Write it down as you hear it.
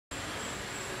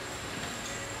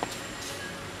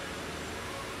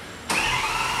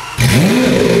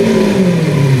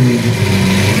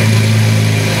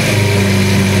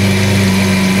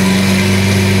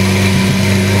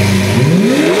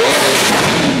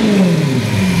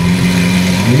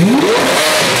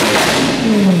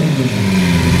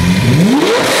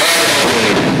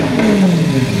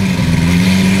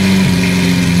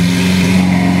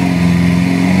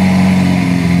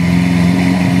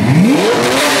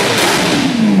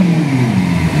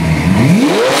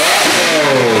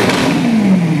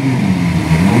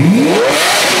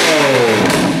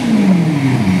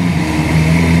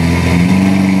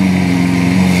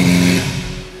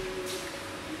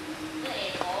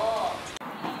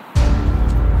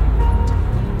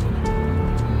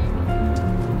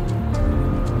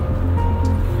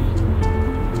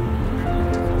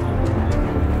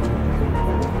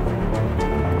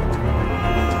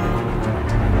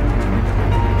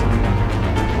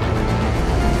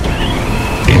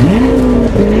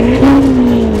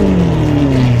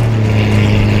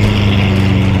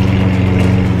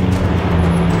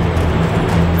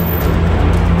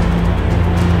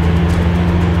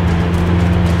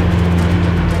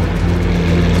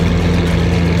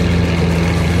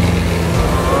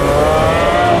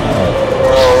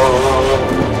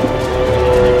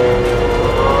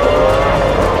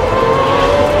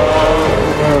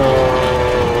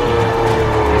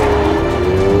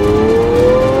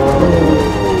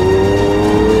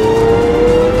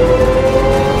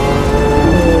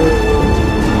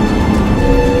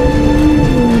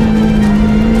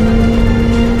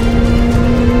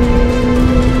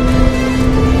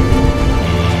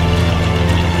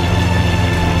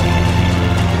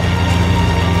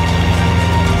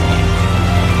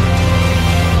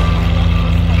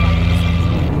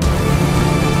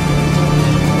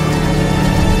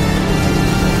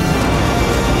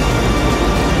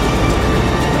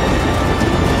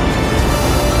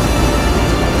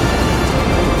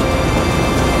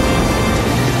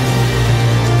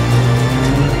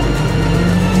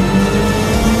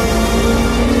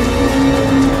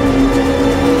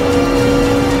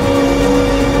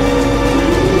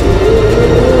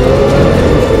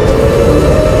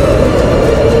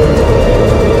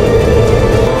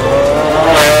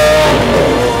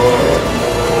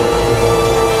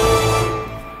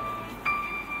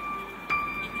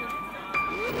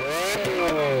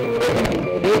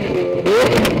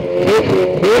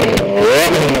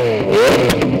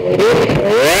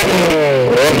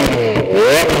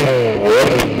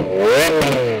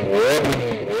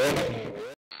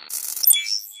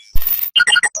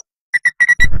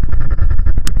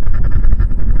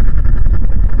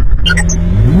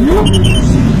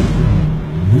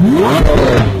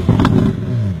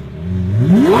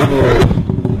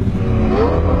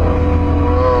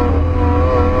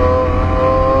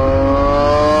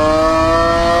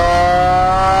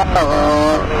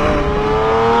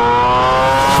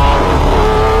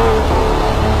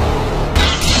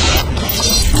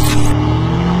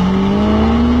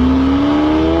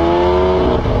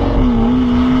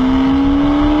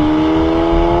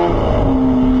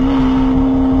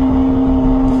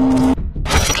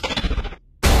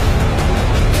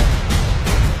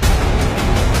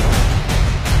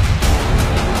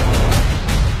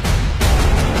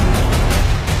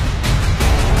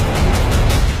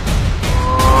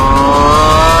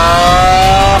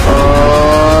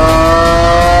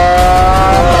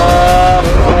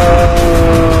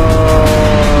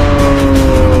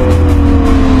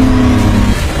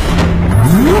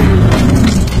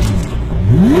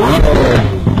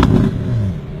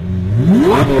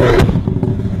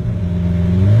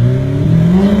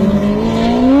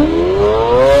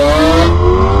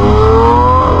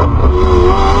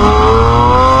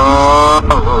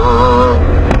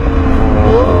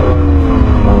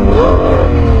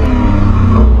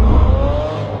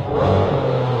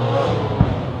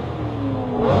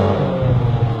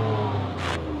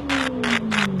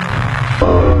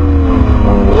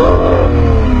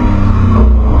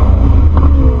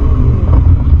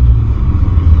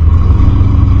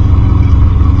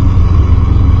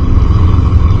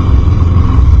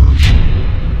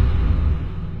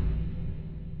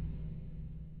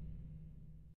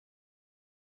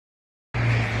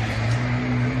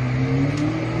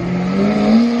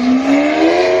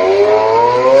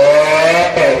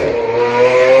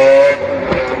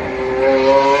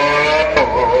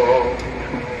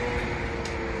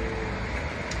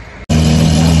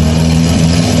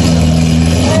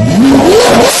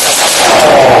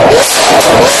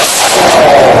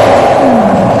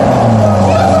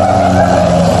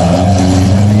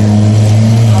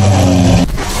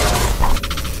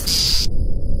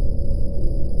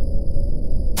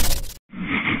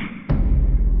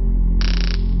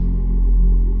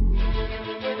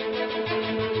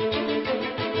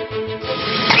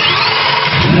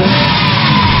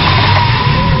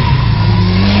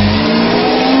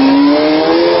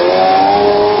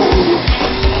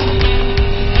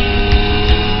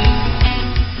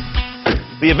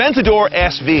Aventador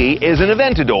SV is an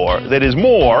Aventador that is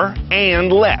more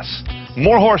and less.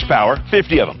 More horsepower,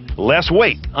 50 of them. Less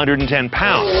weight, 110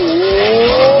 pounds.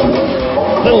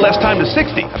 A little less time to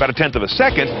 60, about a tenth of a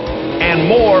second. And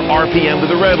more RPM to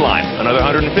the red line, another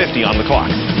 150 on the clock.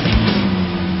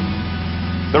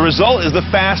 The result is the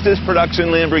fastest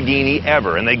production Lamborghini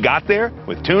ever, and they got there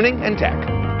with tuning and tech.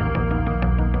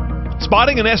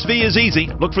 Spotting an SV is easy.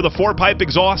 Look for the 4-pipe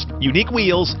exhaust, unique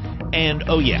wheels, and,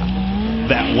 oh yeah,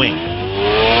 that wing.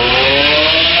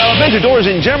 Aventadors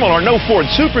in general are no Ford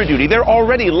Super Duty. They're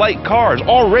already light cars,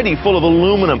 already full of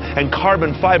aluminum and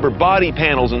carbon fiber body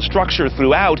panels and structure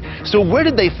throughout. So where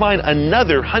did they find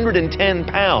another 110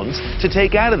 pounds to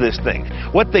take out of this thing?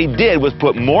 What they did was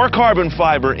put more carbon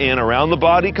fiber in around the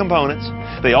body components.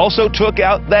 They also took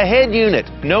out the head unit.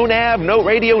 No nav, no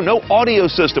radio, no audio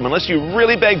system unless you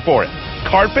really beg for it.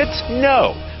 Carpets?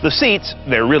 No. The seats,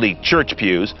 they're really church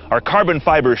pews, are carbon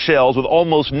fiber shells with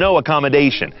almost no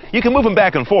accommodation. You can move them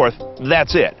back and forth,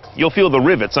 that's it. You'll feel the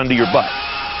rivets under your butt.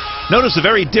 Notice a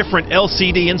very different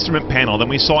LCD instrument panel than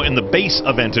we saw in the base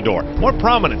Aventador. More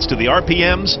prominence to the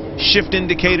RPMs, shift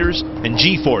indicators, and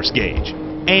G-force gauge.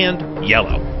 And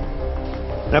yellow.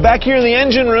 Now back here in the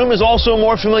engine room is also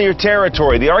more familiar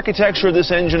territory. The architecture of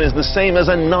this engine is the same as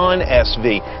a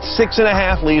non-SV.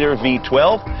 6.5-liter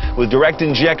V12 with direct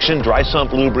injection, dry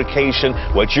sump lubrication.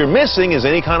 What you're missing is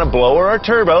any kind of blower or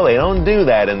turbo. They don't do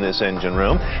that in this engine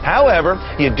room. However,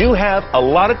 you do have a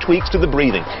lot of tweaks to the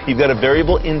breathing. You've got a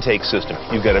variable intake system.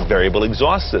 You've got a variable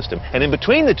exhaust system. And in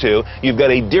between the two, you've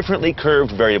got a differently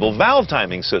curved variable valve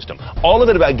timing system. All of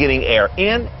it about getting air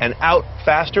in and out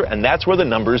faster, and that's where the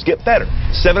numbers get better.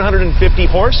 750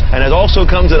 horse, and it also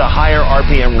comes at a higher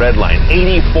RPM redline,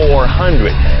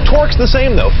 8,400. Torque's the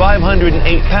same though, 508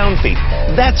 pound-feet.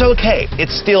 That's okay,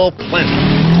 it's still plenty.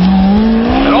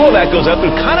 And all of that goes out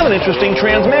through kind of an interesting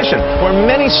transmission, where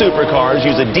many supercars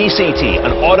use a DCT,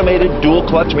 an automated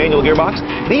dual-clutch manual gearbox.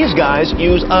 These guys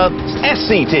use a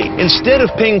SCT. Instead of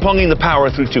ping-ponging the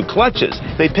power through two clutches,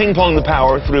 they ping-pong the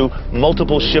power through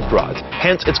multiple shift rods.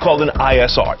 Hence, it's called an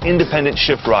ISR, independent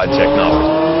shift rod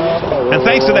technology. And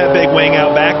thanks to that big wing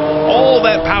out back, all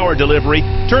that power delivery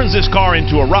turns this car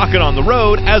into a rocket on the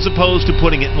road as opposed to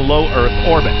putting it in low Earth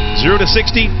orbit. 0 to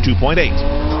 60,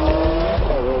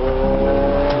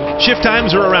 2.8. Shift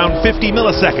times are around 50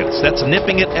 milliseconds. That's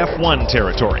nipping at F1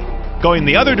 territory. Going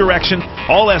the other direction,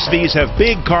 all SVs have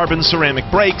big carbon ceramic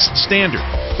brakes standard.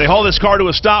 They haul this car to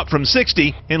a stop from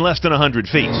 60 in less than 100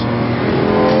 feet.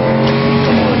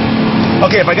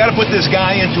 Okay, if I got to put this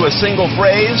guy into a single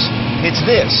phrase, it's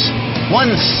this.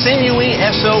 One sinewy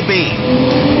SOB.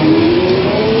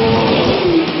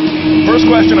 First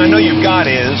question I know you've got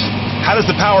is, how does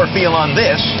the power feel on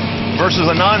this versus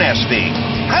a non-SV?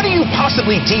 How do you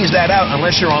possibly tease that out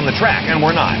unless you're on the track? And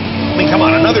we're not. I mean, come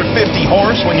on, another 50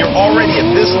 horse when you're already at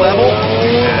this level?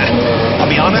 I'll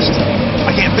be honest,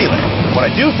 I can't feel it. What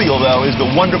I do feel, though, is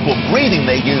the wonderful breathing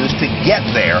they use to get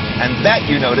there, and that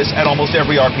you notice at almost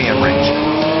every RPM range.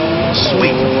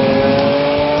 Sweet.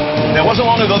 Now, it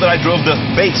wasn't long ago that I drove the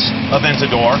base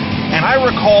Aventador, and I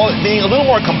recall it being a little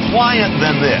more compliant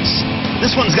than this.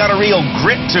 This one's got a real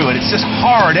grit to it. It's just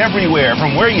hard everywhere,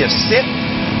 from where you sit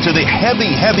to the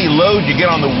heavy, heavy load you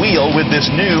get on the wheel with this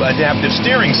new adaptive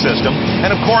steering system.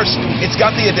 And of course, it's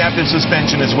got the adaptive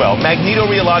suspension as well,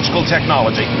 magnetorheological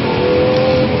technology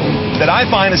that I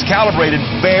find is calibrated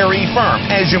very firm,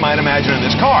 as you might imagine in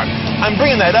this car. I'm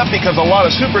bringing that up because a lot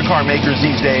of supercar makers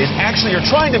these days actually are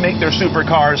trying to make their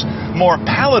supercars more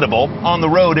palatable on the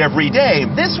road every day.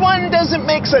 This one doesn't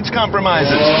make such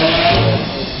compromises.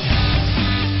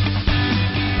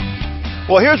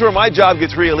 Well, here's where my job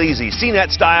gets real easy.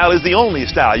 CNET style is the only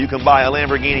style you can buy a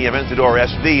Lamborghini Aventador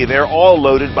SV. They're all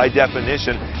loaded by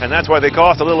definition, and that's why they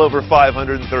cost a little over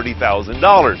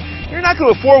 $530,000. You're not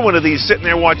going to afford one of these sitting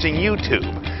there watching YouTube.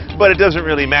 But it doesn't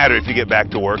really matter if you get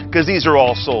back to work, because these are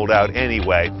all sold out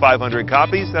anyway. 500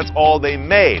 copies, that's all they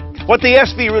made. What the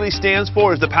SV really stands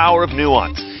for is the power of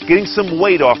nuance. Getting some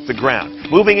weight off the ground,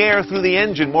 moving air through the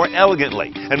engine more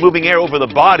elegantly, and moving air over the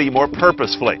body more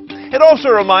purposefully. It also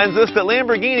reminds us that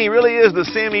Lamborghini really is the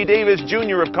Sammy Davis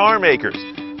Jr. of car makers,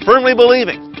 firmly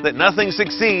believing that nothing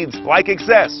succeeds like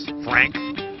excess, Frank.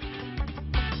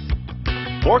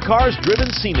 More cars driven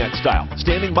CNET style.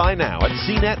 Standing by now at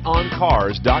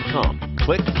cnetoncars.com.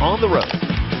 Click on the road.